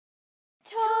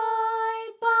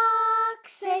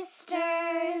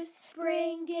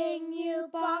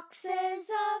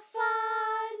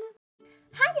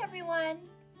everyone!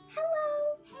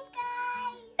 Hello! Hey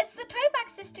guys! It's the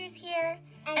ToyBox Sisters here,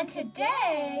 and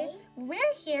today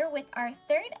we're here with our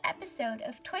third episode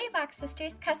of ToyBox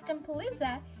Sisters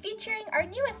Custompalooza, featuring our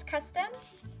newest custom,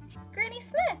 Granny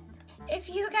Smith. If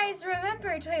you guys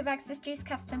remember ToyBox Sisters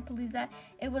Custompalooza,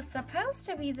 it was supposed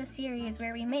to be the series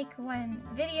where we make one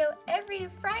video every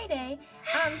Friday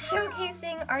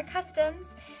showcasing our customs.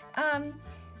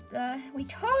 We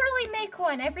totally make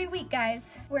one every week,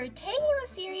 guys. We're taking the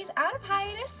series out of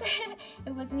hiatus.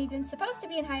 It wasn't even supposed to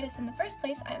be in hiatus in the first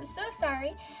place. I'm so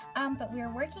sorry. But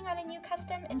we're working on a new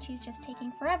custom and she's just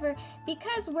taking forever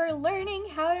because we're learning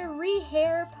how to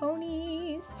rehair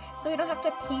ponies. So we don't have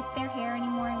to paint their hair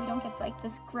anymore and we don't get like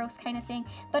this gross kind of thing.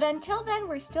 But until then,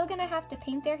 we're still gonna have to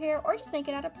paint their hair or just make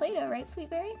it out of Play-Doh, right,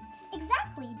 Sweetberry?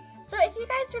 Exactly. So if you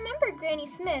guys remember Granny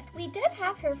Smith, we did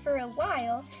have her for a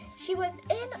while. She was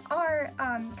in our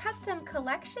custom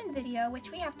collection video, which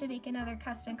we have to make another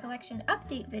custom collection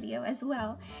update video as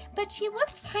well. But she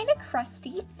looked kind of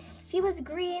crusty. She was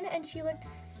green and she looked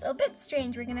a bit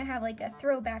strange. We're gonna have like a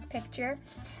throwback picture.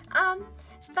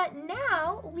 But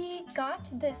now we got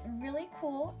this really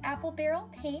cool apple barrel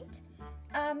paint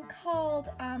called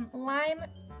Lime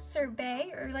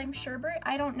Sorbet or Lime Sherbet.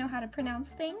 I don't know how to pronounce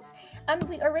things.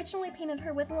 We originally painted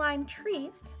her with Lime Tree,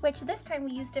 which this time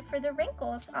we used it for the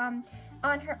wrinkles on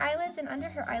her eyelids and under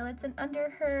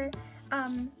her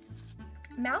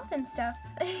mouth and stuff.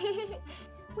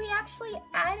 We actually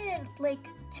added like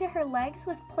to her legs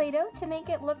with Play-Doh to make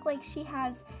it look like she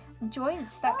has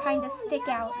joints that kind of stick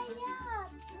out.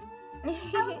 Yeah.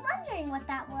 I was wondering what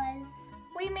that was.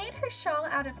 We made her shawl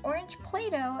out of orange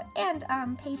Play-Doh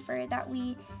and paper that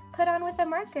we put on with a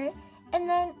marker, and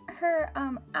then her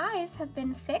eyes have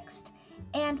been fixed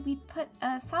and we put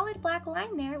a solid black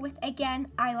line there with,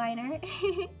 again, eyeliner.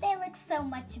 They look so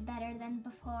much better than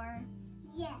before.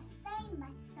 Yes, very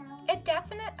much so. A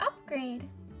definite upgrade.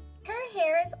 Her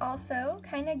hair is also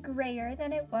kind of grayer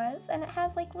than it was, and it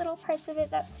has like little parts of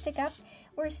it that stick up.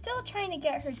 We're still trying to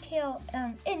get her tail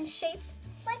in shape.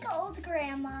 Like an old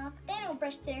grandma. They don't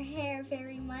brush their hair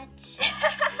very much.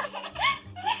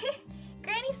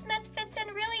 Granny Smith fits in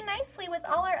really nicely with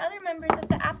all our other members of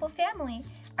the Apple family,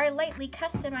 our lightly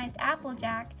customized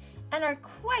Applejack, and our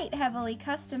quite heavily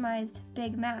customized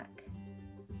Big Mac.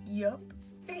 Yup.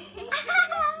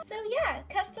 So yeah,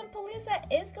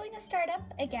 Custompalooza is going to start up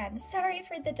again. Sorry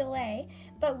for the delay,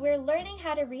 but we're learning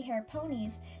how to rehair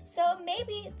ponies. So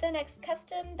maybe the next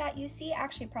custom that you see,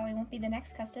 actually probably won't be the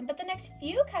next custom, but the next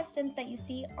few customs that you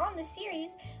see on the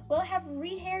series will have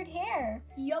rehaired hair.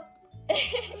 Yup.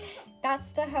 That's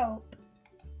the hope.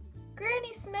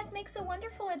 Granny Smith makes a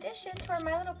wonderful addition to our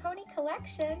My Little Pony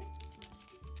collection.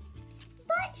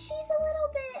 But she's a little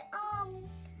bit,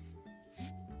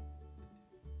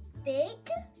 big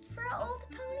for an old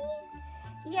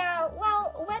pony? Yeah,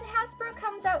 well, when Hasbro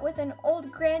comes out with an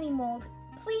old granny mold,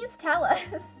 please tell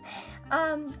us.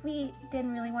 We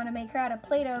didn't really want to make her out of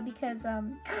Play-Doh because,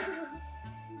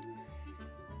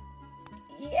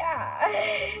 yeah.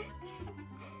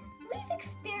 We've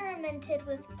experimented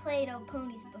with Play-Doh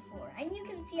ponies before, and you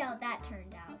can see how that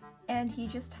turned out. And he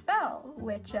just fell,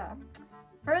 which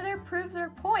further proves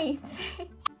our point.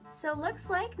 So looks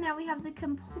like now we have the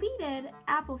completed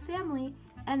Apple family,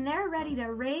 and they're ready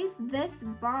to raise this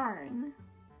barn.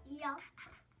 Yup.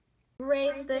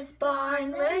 Raise this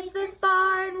barn, 1,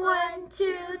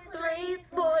 2, 3,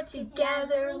 4.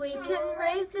 Together we can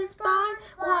raise this barn,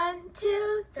 1,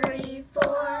 2, 3,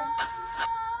 4.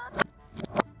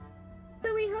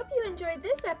 So we hope you enjoyed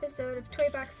this episode of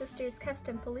ToyBox Sisters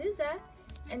Custompalooza.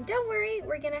 And don't worry,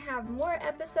 we're gonna have more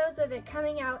episodes of it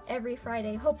coming out every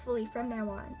Friday, hopefully from now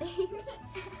on.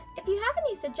 If you have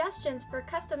any suggestions for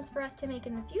customs for us to make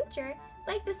in the future,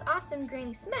 like this awesome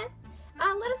Granny Smith,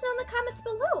 let us know in the comments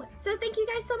below. So thank you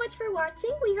guys so much for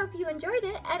watching. We hope you enjoyed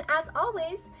it. And as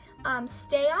always,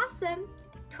 stay awesome.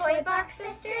 ToyBox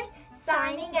Sisters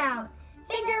signing out.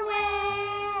 Finger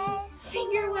wave!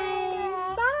 Finger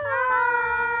wave! Bye!